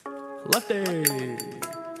Lefty.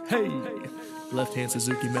 Hey. Left hand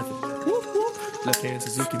Suzuki method. Left hand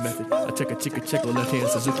Suzuki method. I check a left hand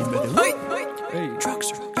Suzuki method. Hey.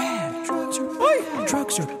 Drugs are bad. Drugs are bad.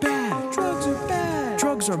 Drugs are bad. Drugs are bad.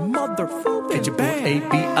 Drugs are motherfucking bad.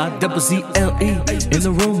 ABIZZLE in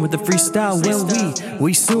the room with the freestyle. Well,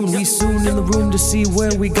 we soon in the room to see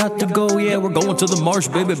where we got to go. Yeah, we're going to the marsh,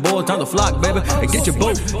 baby boy. Time to flock, baby, and get your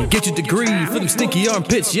boat and get your degree for them stinky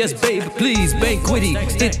armpits. Yes, baby, please, banquetty,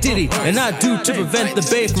 it diddy, and I do to prevent the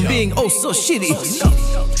babe from being oh so shitty.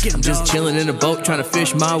 I'm just chilling in a boat, trying to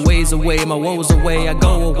fish my ways away, my woes away. I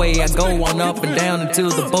go on up and down until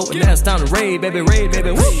the boat, and now it's time to raid, baby,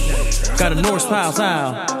 woo. Got a Norse pile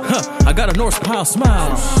style, I got a Norse pile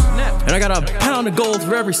smile, and I got a pound of gold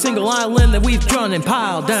for every single island that we've drawn and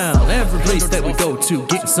piled down. Every place that we go to,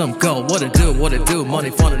 getting some gold. What it do, money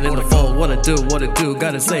funded in the fold. What it do,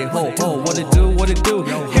 gotta say ho, what it do.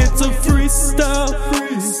 It's a freestyle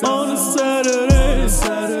on a Saturday,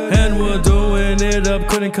 and we're doing it up,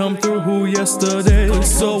 couldn't come through yesterday.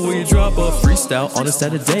 So we drop a freestyle on a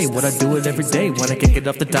Saturday. What I do it every day, when I kick it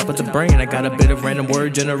off the top of the brain. I got a bit of random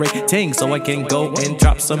word generating, so I can go and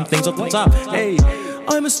drop some things off the top. Hey,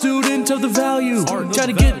 I'm a student of the value, try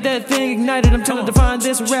to get that thing ignited. I'm trying to define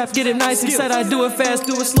this rap, get it nice inside. I do it fast,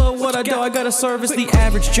 do it slow. What I do, I gotta service the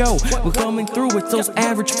average Joe. We're coming through with those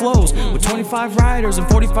average flows, with 25 writers and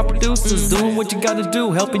 45 producers, doing what you gotta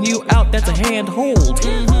do, helping you out. That's a handhold.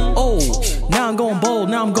 Oh, now I'm going bold,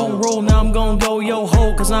 now I'm going roll, now I'm going go yo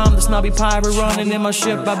ho, cause I'm the snobby pirate running in my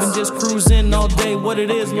ship. I've been just cruising all day. What it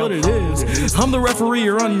is. I'm the referee,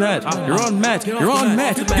 you're on mat. You're on mat. Get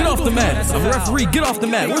off the mat. I'm a referee, get off the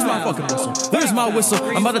mat. Where's my fucking whistle? There's my whistle.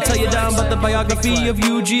 I'm about to tell you down about the biography of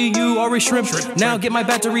UGU Shrimp. Now get my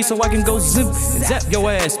battery so I can go zip and zap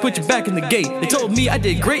your ass, put you back in the gate. They told me I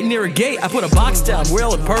did great near a gate. I put a box down,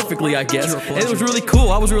 railing perfectly, I guess. And it was really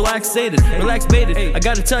cool. I was relaxated. I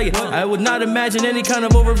gotta tell you, I would not imagine any kind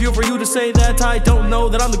of overview for you to say that I don't know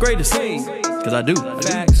that I'm the greatest. Cause I do.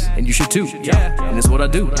 And you should too. And that's what I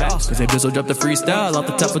do. Cause they just dropped the freestyle off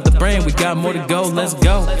the top of the brain. We got more to go, let's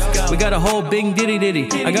go. We got a whole big ditty.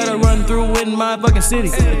 I gotta run through in my fucking city.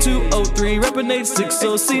 203, reppin'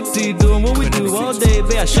 860 CT, doing what we do all day.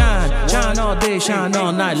 Baby, I shine all day, shine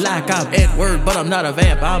all night. Like I'm Edward, but I'm not a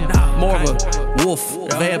vamp. I'm more of a wolf,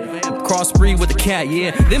 vamp, crossbreed with a cat.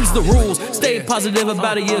 Yeah, them's the rules. Stay positive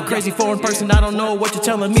about it. You're a crazy foreign person. I don't know what you're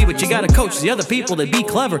telling me, but you gotta coach the other people to be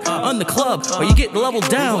clever on the club, or you get leveled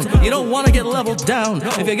down. You don't wanna get leveled down.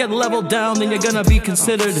 If you get leveled down, then you're gonna be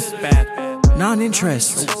considered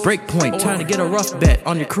non-interest. Break point, time to get a rough bet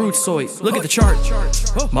on your crude soy. Look at the chart.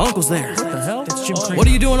 My uncle's there. What the hell? That's Jim Kramer. What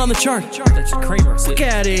are you doing on the chart? That's Kramer. Look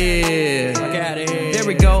at it. There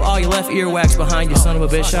we go. All your left earwax behind you, son of a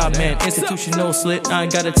bitch. Ah, man, institutional slit. I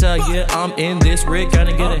gotta tell you, I'm in this rig.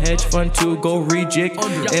 Gotta get a hedge fund to go rejig.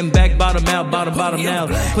 And back, bottom out.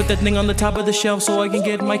 Put that thing on the top of the shelf so I can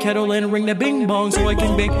get my kettle and ring that bing bong so I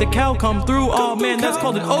can make the cow come through. Oh man, that's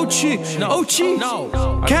called an ochi.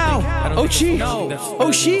 Cow. Ochi.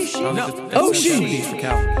 Oshi?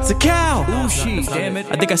 It's a cow. Ooshi, damn it.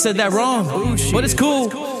 I think I said that wrong, but it's cool.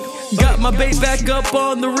 Got my bait back up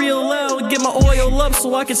on the real L. Get my oil up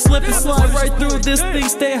so I can slip and slide right through this thing.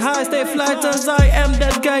 Stay high, stay fly, cause I am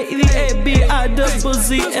that guy.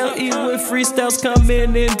 ABIZZLE with freestyles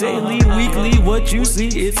coming in daily, weekly. What you see,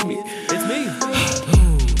 it's me.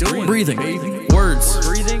 Breathing,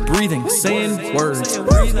 breathing, saying words.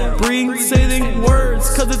 Saying words,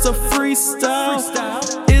 cause it's a freestyle.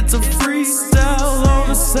 It's a freestyle on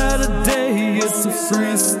a Saturday. It's a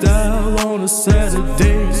freestyle on a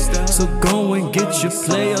Saturday. So go and get your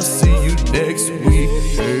play. I'll see you next week.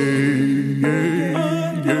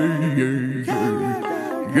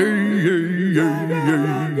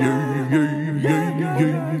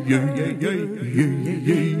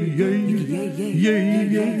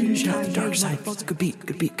 Shout out the dark side. Good beat,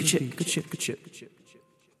 good shit.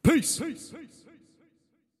 Peace.